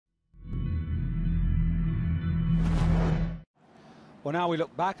Well, now we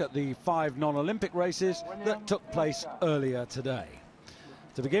look back at the 5 non-Olympic races that took place earlier today.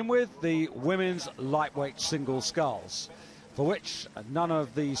 To begin with, the women's lightweight single sculls, for which none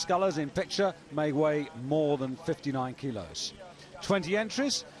of the scullers in picture may weigh more than 59 kilos. 20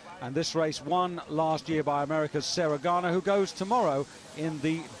 entries, and this race won last year by America's Sarah Garner, who goes tomorrow in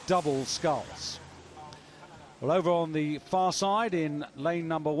the double sculls. Well, over on the far side in lane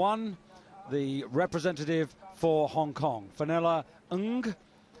number 1, the representative for Hong Kong, Fenella,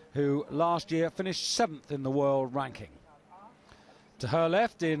 who last year finished 7th in the world ranking. To her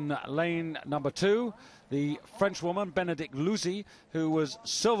left in lane number 2, the Frenchwoman Benedicte LUZUY, who was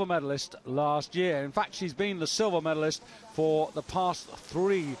silver medalist last year. In fact, she's been the silver medalist for the past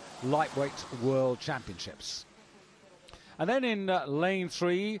 3 lightweight world championships. And then in lane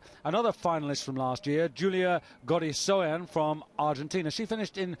 3, another finalist from last year, GARISOAIN from Argentina. She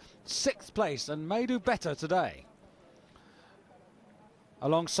finished in 6th place and may do better today.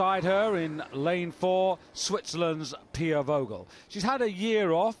 Alongside her in lane 4, Switzerland's Pia VOGEL. She's had a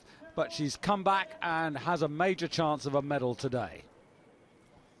year off, but she's come back and has a major chance of a medal today.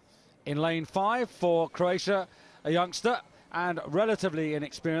 In lane 5 for Croatia, a youngster and relatively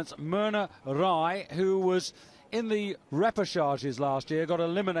inexperienced Mirna, who was in the repêchages last year, got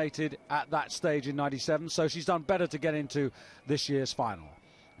eliminated at that stage in '97, so she's done better to get into this year's final.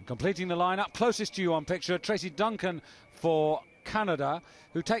 And completing the lineup, closest to you on picture, Tracy DUNCAN for Canada,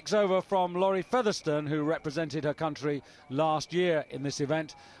 who takes over from Laurie Featherstone, who represented her country last year in this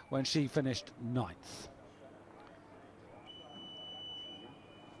event when she finished 9th.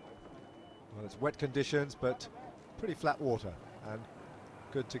 Well, it's wet conditions, but pretty flat water, and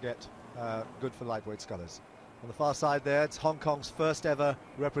good to get good for lightweight scullers. On the far side there, it's Hong Kong's first ever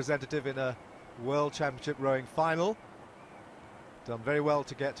representative in a World Championship rowing final. Done very well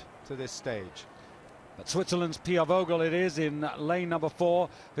to get to this stage. But Switzerland's Pia VOGEL it is in lane number 4,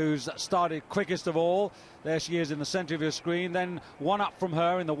 who's started quickest of all. There she is in the centre of your screen. Then one up from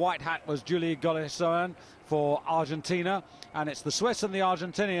her in the white hat was GARISOAIN for Argentina. And it's the Swiss and the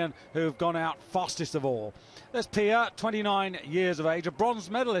Argentinian who've gone out fastest of all. There's Pia, 29 years of age, a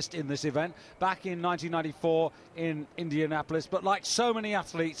bronze medalist in this event back in 1994 in Indianapolis. But like so many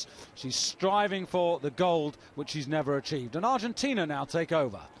athletes, she's striving for the gold, which she's never achieved. And Argentina now take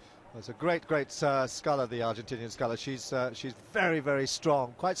over. It's a great sculler, the Argentinian sculler. She's very, very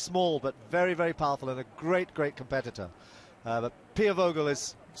strong, quite small, but very, very powerful, and a great competitor. But Pia VOGEL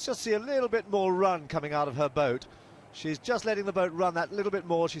is just see a little bit more run coming out of her boat. She's just letting the boat run that little bit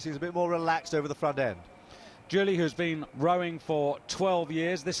more. She seems a bit more relaxed over the front end. Julie, who's been rowing for 12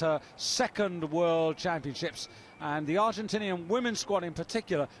 years, this her 2nd World Championships, and the Argentinian women's squad in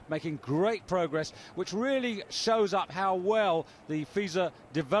particular making great progress, which really shows up how well the FISA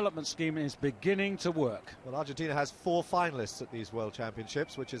development scheme is beginning to work. Well, Argentina has 4 finalists at these World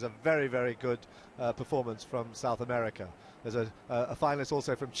Championships, which is a very, very good performance from South America. There's a finalist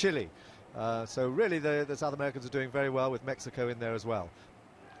also from Chile. So really the South Americans are doing very well, with Mexico in there as well.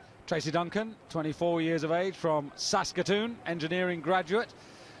 Tracy DUNCAN, 24 years of age, from Saskatoon, engineering graduate,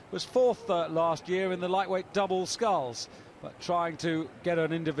 was 4th last year in the lightweight double sculls, but trying to get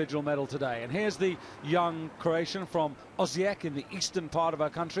an individual medal today. And here's the young Croatian from Osijek in the eastern part of her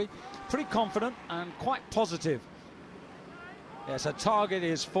country, pretty confident and quite positive. Yes, her target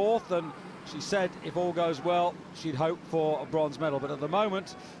is 4th, and she said if all goes well, she'd hope for a bronze medal. But at the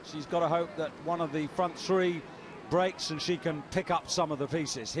moment, she's got to hope that one of the front 3 breaks and she can pick up some of the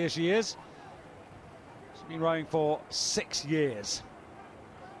pieces. Here she is. She's been rowing for 6 years.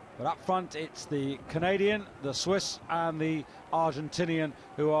 But up front, it's the Canadian, the Swiss and the Argentinian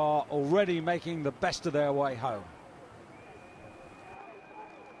who are already making the best of their way home.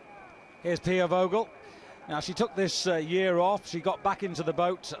 Here's Pia VOGEL. Now, she took this year off. She got back into the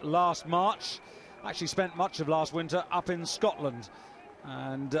boat last March. Actually spent much of last winter up in Scotland.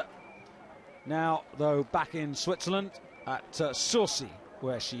 And now, though, back in Switzerland at Surcy,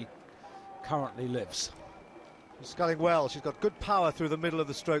 where she currently lives. She's sculling well. She's got good power through the middle of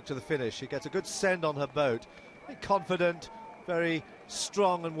the stroke to the finish. She gets a good send on her boat. Very confident, very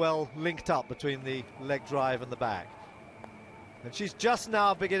strong and well linked up between the leg drive and the back. And she's just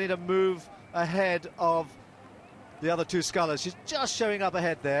now beginning to move ahead of the other 2 scullers. She's just showing up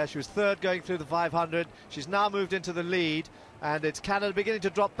ahead there. She was 3rd going through the 500. She's now moved into the lead, and it's Canada beginning to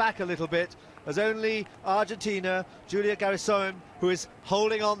drop back a little bit, as only Argentina, GARISOAIN, who is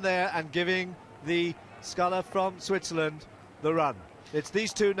holding on there and giving the sculler from Switzerland the run. It's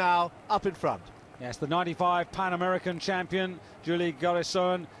these 2 now up in front. Yes, the 95 Pan American champion,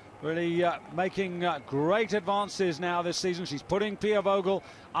 GARISOAIN, really making great advances now this season. She's putting Pia VOGEL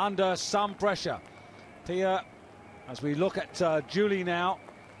under some pressure. Pia As we look at Julie now.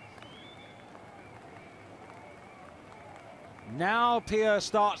 Now Pia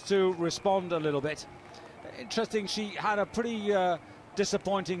starts to respond a little bit. Interesting, she had a pretty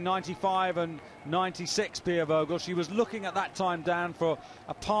disappointing 95 and 96, Pia VOGEL. She was looking at that time down for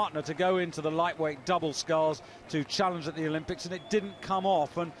a partner to go into the lightweight double sculls to challenge at the Olympics, and it didn't come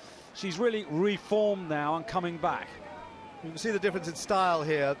off, and she's really reformed now and coming back. You can see the difference in style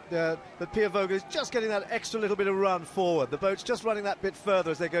here, that Pia VOGEL is just getting that extra little bit of run forward. The boat's just running that bit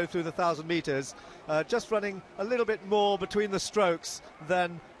further as they go through the 1,000 metres, just running a little bit more between the strokes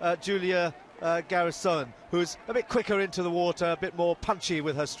than Julia GARISOAIN, who's a bit quicker into the water, a bit more punchy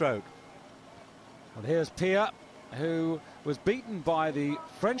with her stroke. Well, here's Pia, who was beaten by the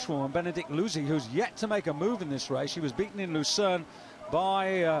Frenchwoman Benedicte LUZUY, who's yet to make a move in this race. She was beaten in Lucerne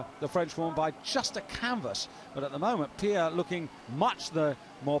by the Frenchwoman by just a canvas, but at the moment Pia looking much the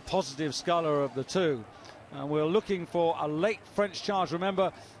more positive sculler of the two. We're looking for a late French charge.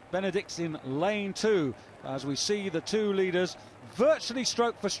 Remember, Benedicte's in lane 2 as we see the two leaders virtually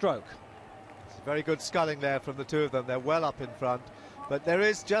stroke for stroke. Very good sculling there from the two of them. They're well up in front, but there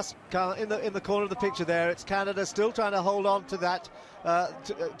is just in the corner of the picture there, it's Canada still trying to hold on to that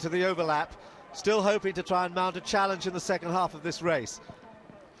to the overlap, still hoping to try and mount a challenge in the second half of this race.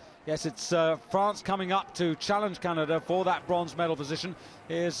 Yes, it's France coming up to challenge Canada for that bronze medal position.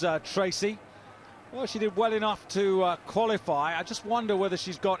 Here's Tracy. Well, she did well enough to qualify. I just wonder whether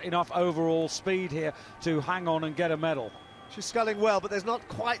she's got enough overall speed here to hang on and get a medal. She's sculling well, but there's not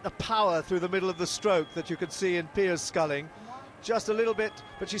quite the power through the middle of the stroke that you can see in Pia's sculling. Just a little bit,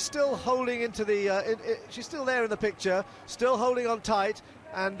 but she's still holding into the... she's still there in the picture, still holding on tight,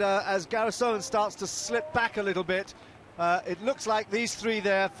 and as GARISOAIN starts to slip back a little bit, it looks like these three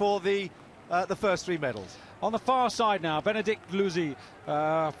there for the first three medals. On the far side now, Benedicte LUZUY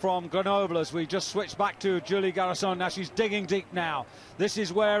from Grenoble, as we just switched back to Julie GARISOAIN. Now she's digging deep now. This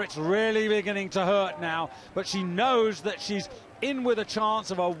is where it's really beginning to hurt now, but she knows that she's in with a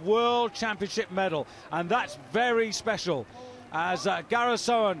chance of a World Championship medal, and that's very special. As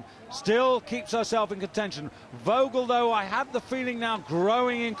GARISOAIN still keeps herself in contention. VOGEL, though, I have the feeling now,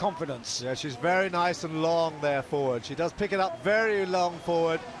 growing in confidence. Yeah, she's very nice and long there forward. She does pick it up very long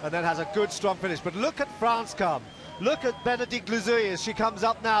forward and then has a good, strong finish. But look at France come. Look at Benedicte LUZUY as she comes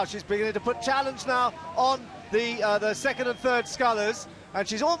up now. She's beginning to put challenge now on the second and third scullers, and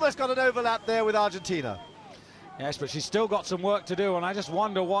she's almost got an overlap there with Argentina. Yes, but she's still got some work to do, and I just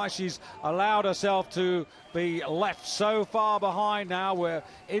wonder why she's allowed herself to be left so far behind now. We're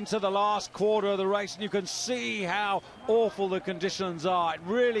into the last quarter of the race, and you can see how awful the conditions are. It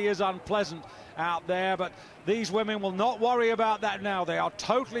really is unpleasant out there, but these women will not worry about that now. They are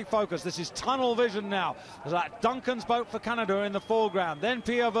totally focused. This is tunnel vision now. There's that Duncan's boat for Canada in the foreground, then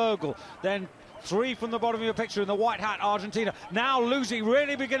Pia VOGEL, then three from the bottom of your picture in the white hat, Argentina. Now LUZUY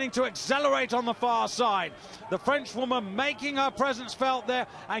really beginning to accelerate on the far side. The Frenchwoman making her presence felt there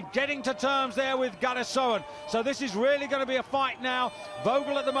and getting to terms there with GARISOAIN. So this is really going to be a fight now.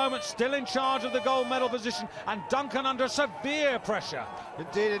 VOGEL at the moment still in charge of the gold medal position, and Duncan under severe pressure.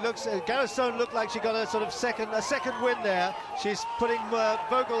 Indeed, it looks GARISOAIN looked like she got a sort of second win there. She's putting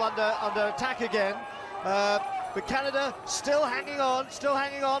VOGEL under attack again. But Canada still hanging on,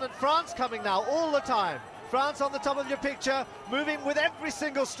 and France coming now all the time. France on the top of your picture, moving with every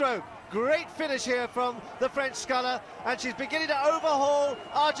single stroke. Great finish here from the French sculler, and she's beginning to overhaul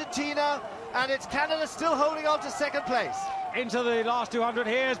Argentina, and it's Canada still holding on to second place. Into the last 200,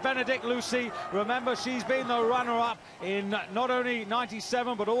 here's Benedicte LUZUY. Remember, she's been the runner-up in not only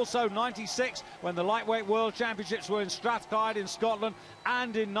 97 but also 96 when the lightweight world championships were in Strathclyde in Scotland,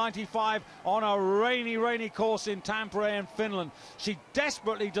 and in 95 on a rainy course in Tampere in Finland. She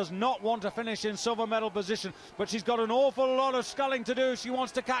desperately does not want to finish in silver medal position, but she's got an awful lot of sculling to do. She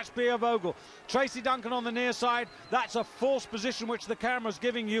wants to catch Pia VOGEL. Tracy Duncan on the near side, that's a false position which the camera's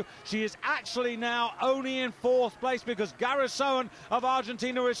giving you. She is actually now only in fourth place because GARISOAIN of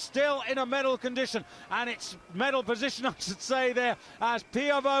Argentina is still in a medal condition, and it's medal position, I should say, there as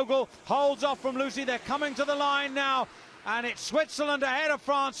Pia VOGEL holds off from LUZUY. They're coming to the line now, and it's Switzerland ahead of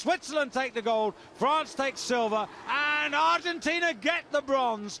France. Switzerland take the gold, France takes silver, and Argentina get the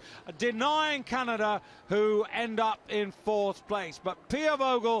bronze, denying Canada, who end up in fourth place. But Pia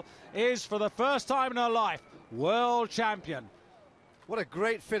VOGEL is, for the first time in her life, world champion. What a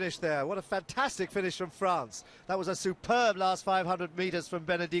great finish there. What a fantastic finish from France. That was a superb last 500 metres from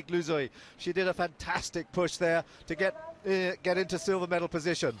Benedicte LUZUY. She did a fantastic push there to get into silver medal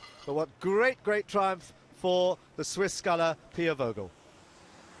position. But what great triumph for the Swiss sculler Pia VOGEL.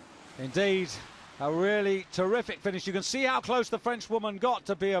 Indeed, a really terrific finish. You can see how close the French woman got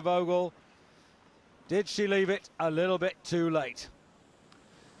to Pia VOGEL. did she leave it a little bit too late?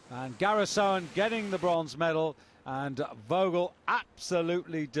 And GARISOAIN getting the bronze medal, and Vogel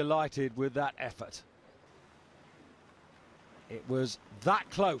absolutely delighted with that effort. It was that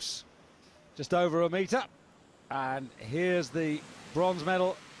close, just over a metre, and here's the bronze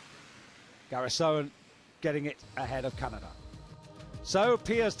medal. GARISOAIN getting it ahead of Canada. So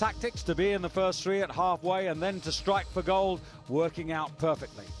Pia's tactics to be in the first three at halfway and then to strike for gold, working out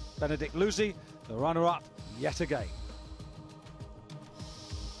perfectly. Benedicte LUZUY, the runner-up yet again.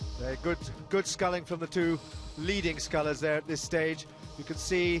 Good sculling from the two leading scullers there at this stage. You can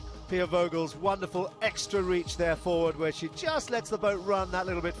see Pia Vogel's wonderful extra reach there forward, where she just lets the boat run that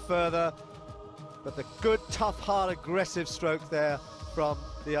little bit further. But the good, tough, hard, aggressive stroke there from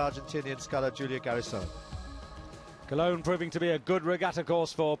the Argentinian sculler Julia GARISOAIN. Cologne proving to be a good regatta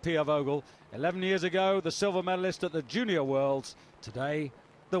course for Pia Vogel. 11 years ago, the silver medalist at the Junior Worlds. Today,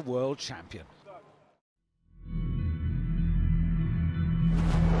 the world champion.